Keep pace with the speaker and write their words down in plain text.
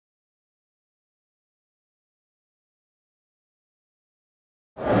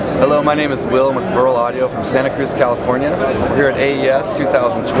Hello, my name is Will. I'm with Burl Audio from Santa Cruz, California. We're here at AES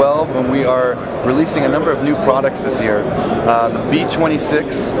 2012 and we are releasing a number of new products this year. The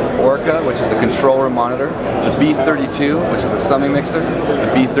B26 Orca, which is the control room monitor, the B32, which is a summing mixer,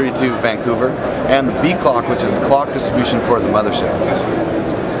 the B32 Vancouver, and the B-Clock, which is clock distribution for the Mothership.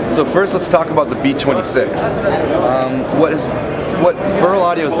 So first let's talk about the B26. What Burl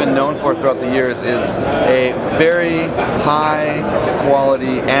Audio has been known for throughout the years is a very high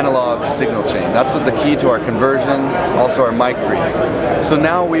quality analog signal chain. That's the key to our conversion, also our mic breeds. So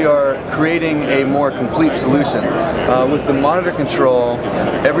now we are creating a more complete solution. With the monitor control,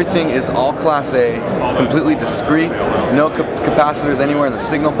 everything is all Class A, completely discrete, no capacitors anywhere in the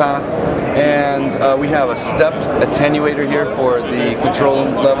signal path, and we have a stepped attenuator here for the control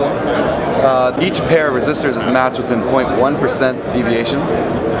level. Each pair of resistors is matched within 0.1% deviation,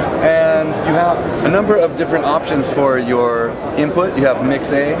 and you have a number of different options for your input. You have mix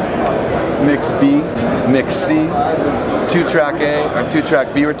A, mix B, mix C, 2-track A or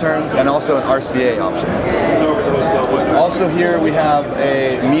 2-track B returns, and also an RCA option. Also here we have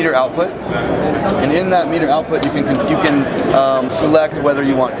a meter output, and in that meter output you can select whether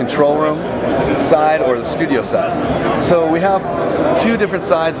you want control room side or the studio side. So we have two different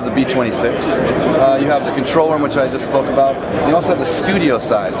sides of the B26. You have the control room, which I just spoke about. You also have the studio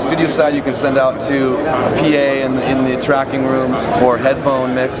side. The studio side you can send out to a PA in the tracking room or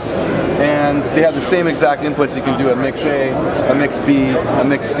headphone mix, and they have the same exact inputs. You can do a mix A, a mix B, a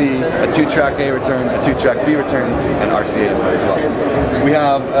mix C, a 2-track A return, a 2-track B return, and RCA as well. We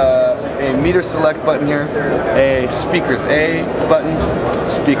have a meter select button here, a speakers A button,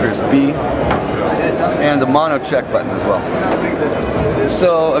 speakers B, and the mono check button as well.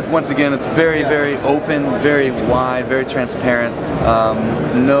 So once again, it's very, very open, very wide, very transparent.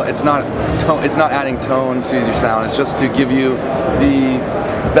 No, it's not adding tone to your sound. It's just to give you the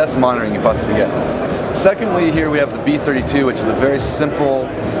best monitoring you possibly get. Secondly, here we have the B32, which is a very simple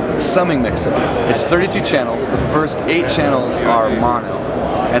summing mixer. It's 32 channels. The first 8 channels are mono,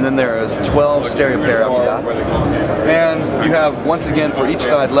 and then there is 12 stereo pair after that. And you have, once again, for each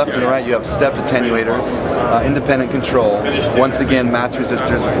side, left and right, you have stepped attenuators, independent control, once again match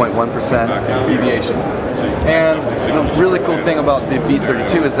resistors at 0.1% deviation. And the really cool thing about the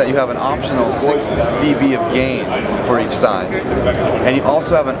B32 is that you have an optional 6 dB of gain for each side. And you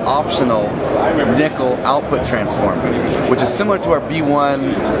also have an optional nickel output transformer, which is similar to our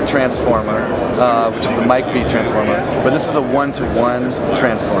B1 transformer, which is the mic B transformer, but this is a 1-to-1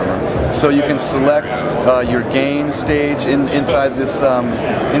 transformer. So you can select your gain stage inside this,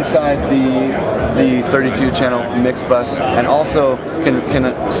 inside the 32 channel mix bus, and also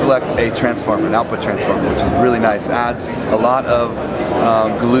can select a transformer, an output transformer, which is really nice. Adds a lot of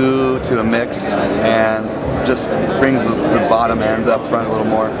glue to a mix and just brings the bottom end up front a little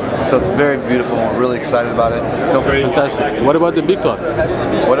more. So it's very beautiful. We're really excited about it. Fantastic. What about the B-Clock?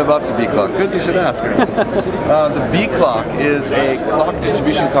 What about the B-Clock? Good, you should ask her. The B-Clock is a clock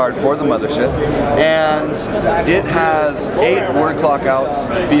distribution card for the Mothership, and it has 8 word clock outs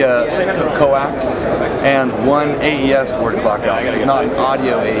via coax and 1 AES word clock out. It's not an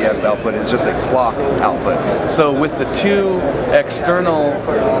audio AES output, it's just a clock output. So with the 2 external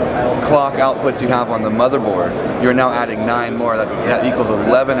clock outputs you have on the motherboard, you're now adding 9 more. That equals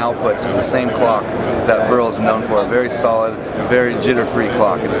 11 outputs to the same clock that Burl is known for. A very solid, very jitter-free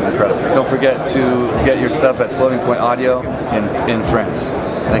clock. It's incredible. Don't forget to get your stuff at Floating Point Audio in France.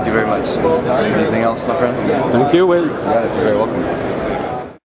 Thank you very much. Anything else, my friend? Thank you, Will. You're very welcome.